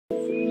'Cause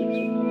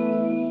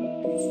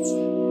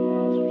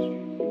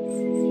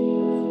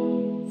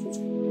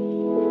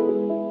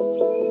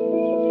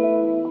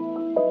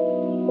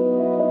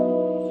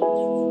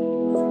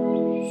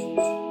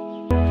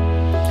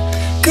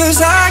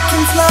I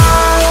can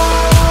fly,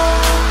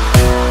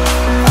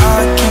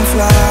 I can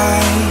fly,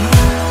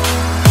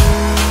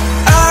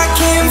 I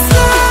can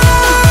fly,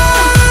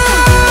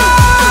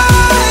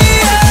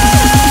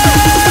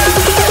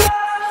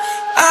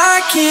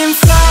 I can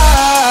fly.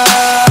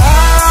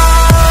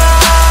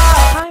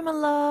 Hi my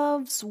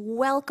loves,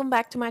 welcome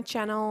back to my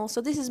channel.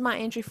 So this is my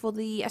entry for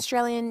the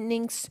Australian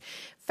Nynx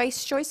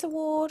Face Choice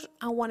Award.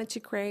 I wanted to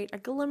create a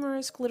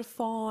glamorous,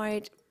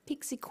 glitterified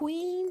Pixi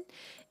queen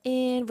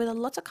and with a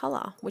lot of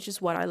color, which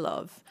is what I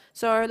love.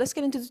 So let's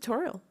get into the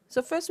tutorial.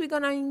 So first we're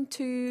going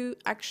to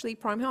actually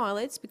prime her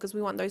eyelids because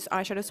we want those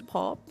eyeshadows to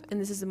pop, and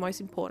this is the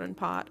most important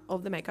part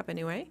of the makeup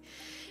anyway.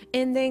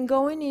 And then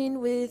going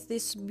in with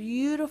this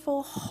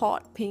beautiful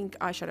hot pink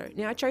eyeshadow.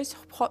 Now I chose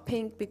hot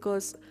pink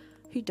because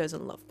who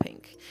doesn't love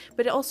pink?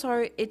 But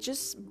also it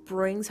just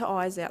brings her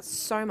eyes out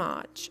so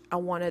much. I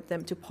wanted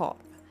them to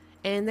pop.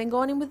 And then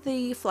going in with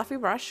the fluffy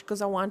brush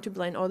because I want to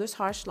blend all those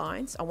harsh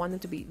lines. I want them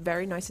to be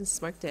very nice and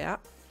smoked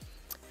out.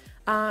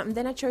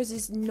 Then I chose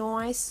this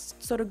nice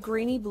sort of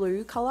greeny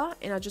blue color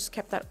and I just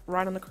kept that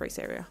right on the crease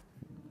area.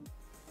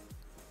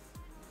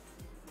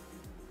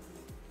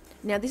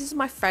 Now this is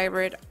my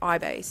favorite eye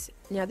base.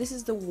 Now this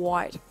is the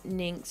white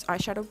Nynx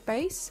eyeshadow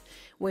base,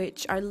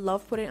 which I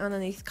love putting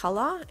underneath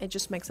color. It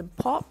just makes them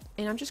pop,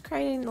 and I'm just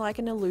creating like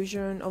an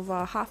illusion of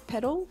a half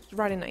petal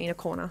right in the inner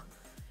corner.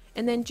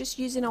 And then just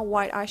using a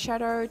white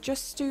eyeshadow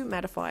just to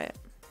mattify it.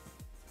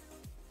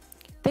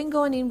 Then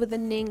going in with the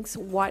Nynx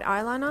white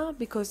eyeliner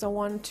because I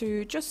want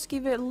to just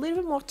give it a little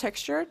bit more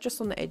texture just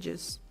on the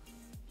edges.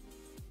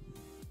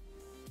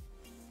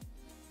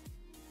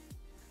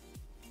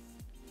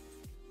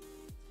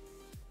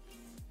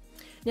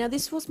 Now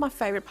this was my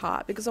favorite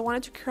part because I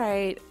wanted to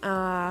create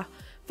a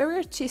very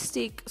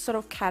artistic sort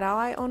of cat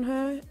eye on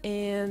her,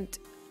 and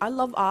I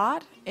love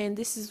art, and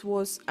this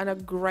was a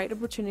great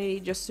opportunity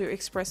just to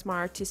express my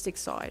artistic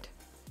side.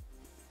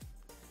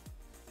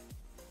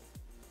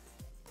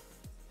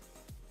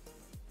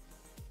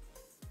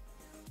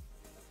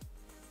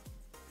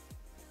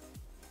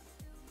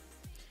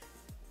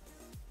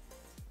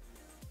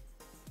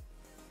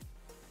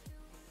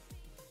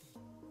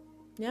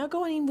 Now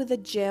going in with the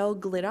gel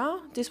glitter,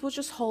 this will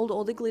just hold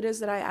all the glitters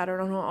that I added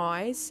on her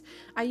eyes.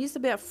 I used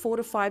about 4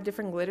 to 5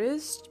 different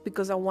glitters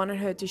because I wanted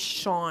her to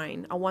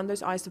shine. I want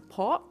those eyes to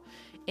pop,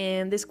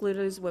 and these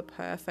glitters were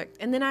perfect.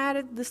 And then I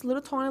added this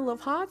little tiny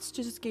love hearts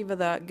to just give her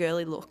that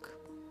girly look.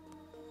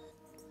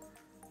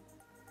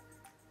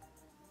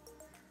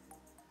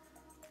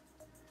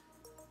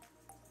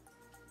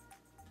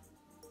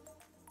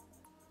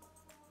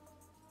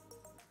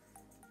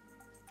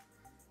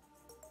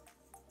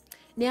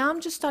 Now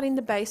I'm just starting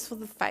the base for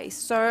the face.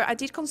 So I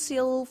did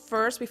conceal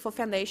first before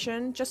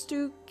foundation just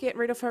to get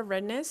rid of her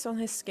redness on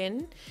her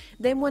skin.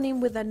 Then went in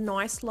with a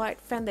nice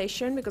light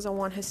foundation because I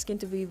want her skin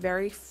to be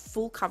very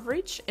full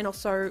coverage and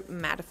also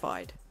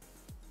mattified.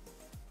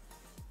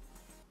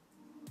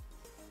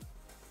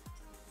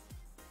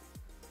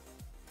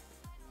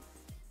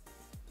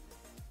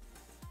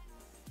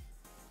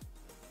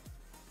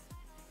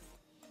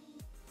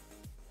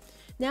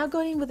 Now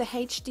going in with the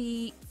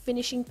HD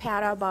finishing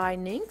powder by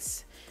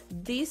Nynx.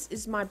 This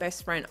is my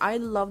best friend. I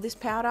love this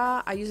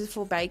powder. I use it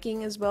for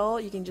baking as well.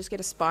 You can just get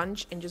a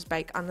sponge and just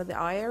bake under the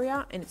eye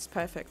area, and it's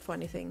perfect for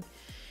anything.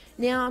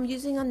 Now I'm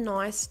using a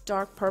nice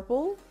dark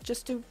purple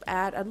just to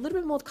add a little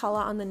bit more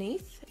color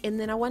underneath, and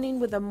then I went in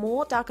with a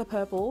more darker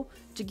purple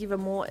to give a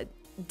more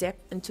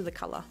depth into the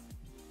color.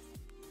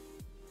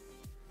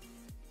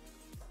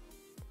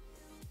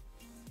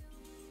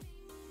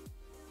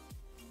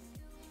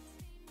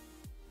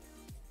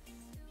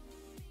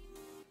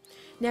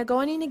 Now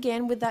going in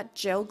again with that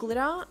gel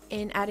glitter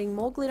and adding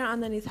more glitter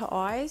underneath her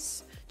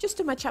eyes just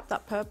to match up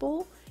that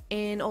purple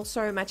and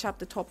also match up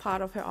the top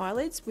part of her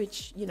eyelids,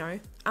 which, you know,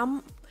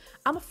 I'm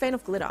a fan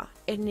of glitter.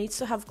 It needs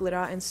to have glitter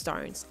and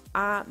stones.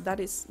 That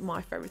is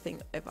my favorite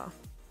thing ever.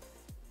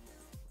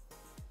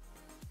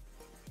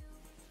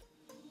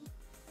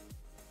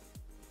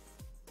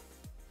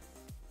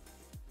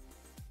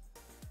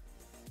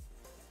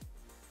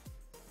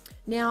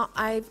 Now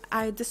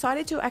I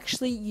decided to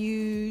actually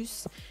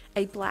use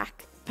a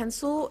black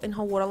pencil in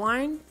her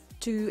waterline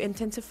to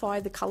intensify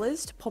the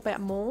colors to pop out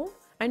more.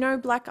 I know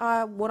black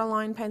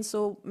waterline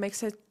pencil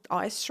makes her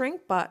eyes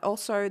shrink, but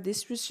also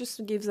this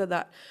just gives her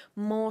that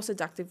more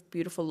seductive,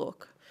 beautiful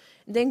look.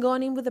 Then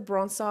going in with the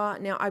bronzer.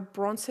 Now I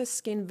bronze her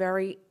skin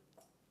very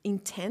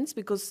intense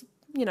because,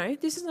 you know,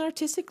 this is an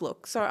artistic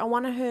look. So I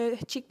want her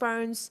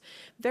cheekbones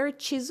very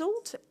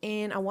chiseled,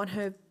 and I want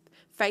her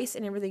face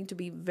and everything to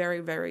be very,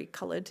 very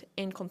colored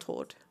and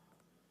contoured.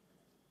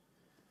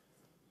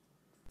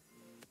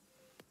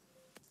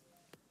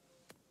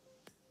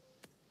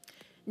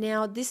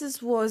 Now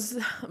was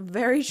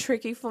very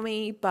tricky for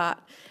me, but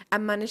I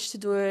managed to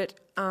do it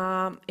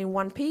in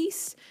one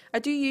piece. I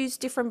do use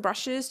different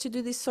brushes to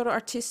do this sort of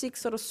artistic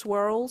sort of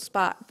swirls,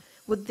 but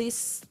with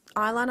this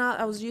eyeliner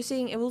I was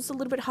using, it was a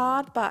little bit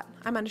hard, but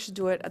I managed to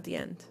do it at the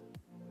end.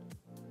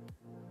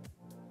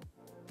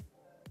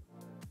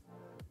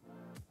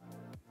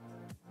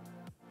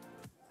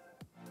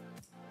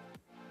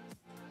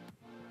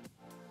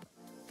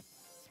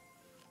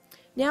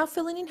 Now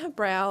filling in her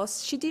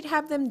brows, she did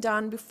have them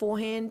done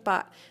beforehand,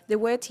 but they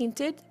were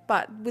tinted.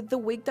 But with the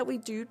wig that we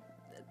do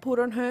put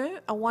on her,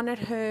 I wanted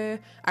her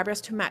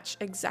eyebrows to match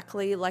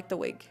exactly like the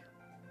wig.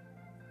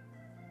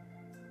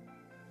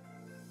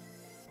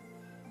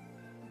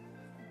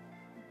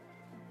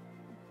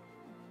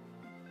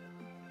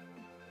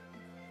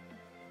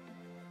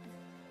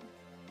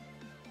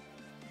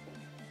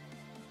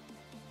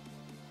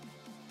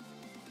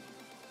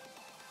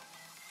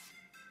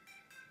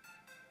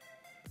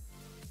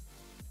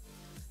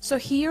 So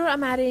here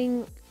I'm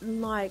adding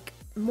like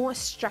more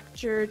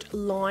structured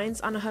lines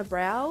under her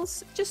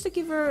brows just to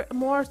give her a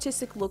more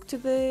artistic look to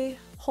the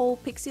whole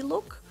Pixi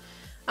look.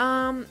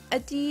 I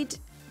did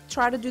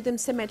try to do them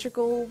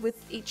symmetrical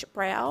with each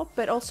brow,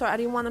 but also I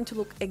didn't want them to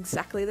look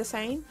exactly the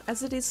same.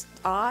 As it is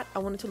art, I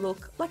wanted to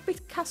look like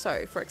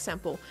Picasso, for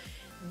example.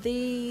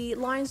 The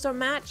lines don't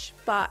match,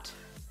 but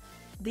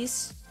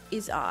this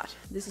is art.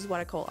 This is what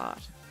I call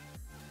art.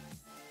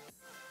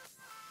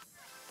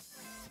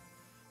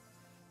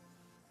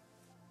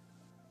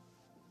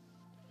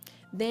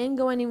 Then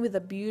going in with a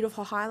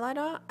beautiful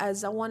highlighter,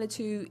 as I wanted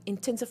to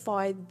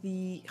intensify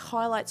the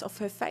highlights of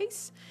her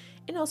face,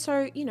 and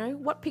also, you know,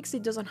 what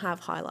Pixi doesn't have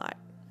highlight.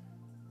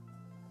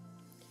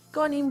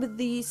 Going in with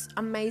this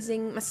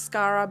amazing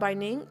mascara by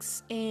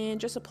NYNX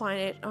and just applying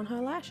it on her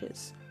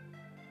lashes.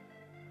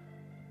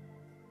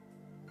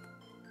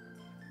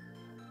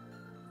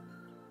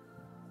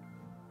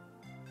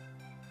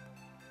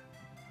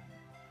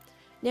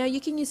 Now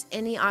you can use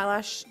any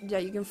eyelash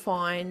that you can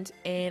find,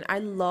 and I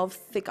love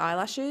thick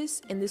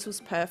eyelashes, and this was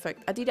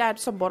perfect. I did add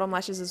some bottom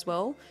lashes as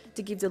well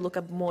to give the look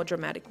a more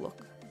dramatic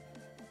look.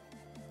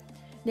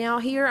 Now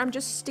here I'm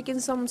just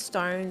sticking some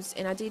stones,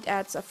 and I did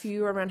add a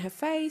few around her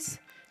face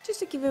just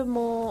to give a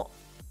more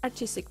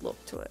artistic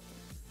look to it.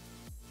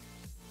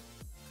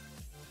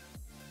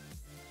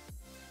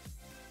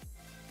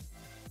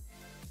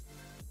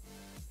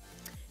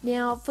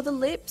 Now for the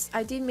lips,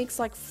 I did mix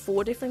like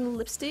 4 different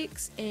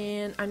lipsticks,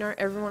 and I know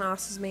everyone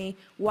asks me,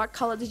 what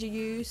color did you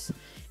use?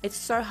 It's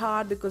so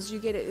hard because you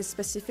get a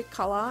specific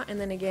color and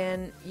then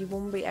again you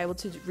won't be able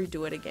to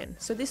redo it again.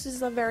 So this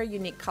is a very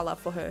unique color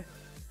for her.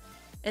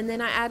 And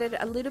then I added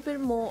a little bit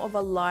more of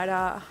a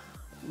lighter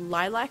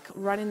lilac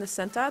right in the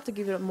center to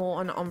give it more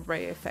an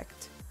ombre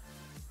effect.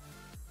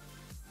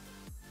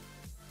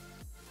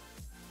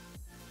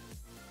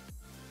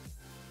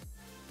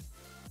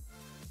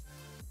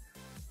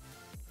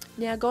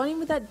 Now going in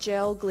with that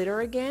gel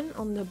glitter again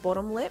on the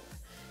bottom lip,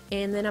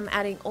 and then I'm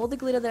adding all the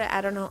glitter that I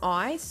add on her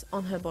eyes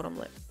on her bottom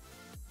lip.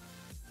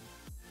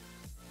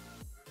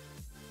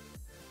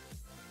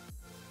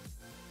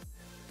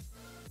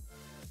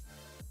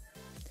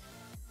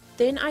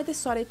 Then I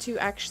decided to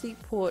actually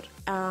put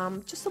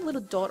just a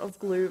little dot of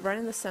glue right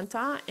in the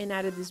center and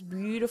added this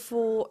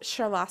beautiful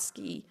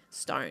Swarovski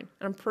stone.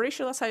 And I'm pretty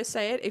sure that's how you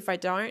say it. If I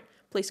don't,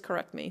 please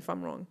correct me if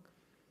I'm wrong.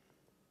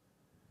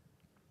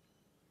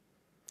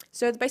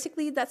 So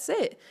basically that's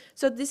it.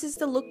 So this is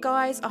the look,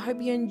 guys. I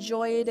hope you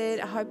enjoyed it.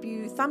 I hope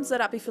you thumbs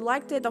it up if you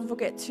liked it. Don't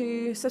forget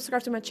to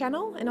subscribe to my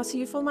channel, and I'll see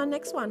you for my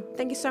next one.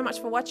 Thank you so much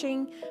for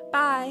watching.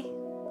 Bye.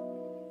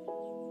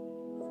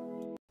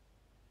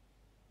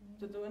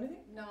 To do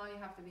anything? No,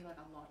 you have to be like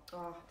a lot.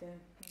 Oh damn,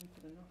 I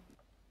don't know.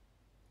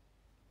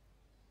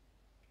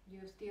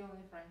 You're still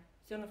in the frame.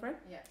 Still on the frame?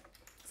 Yeah.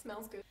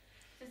 Smells good.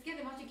 Just get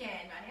the most you can,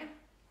 right here.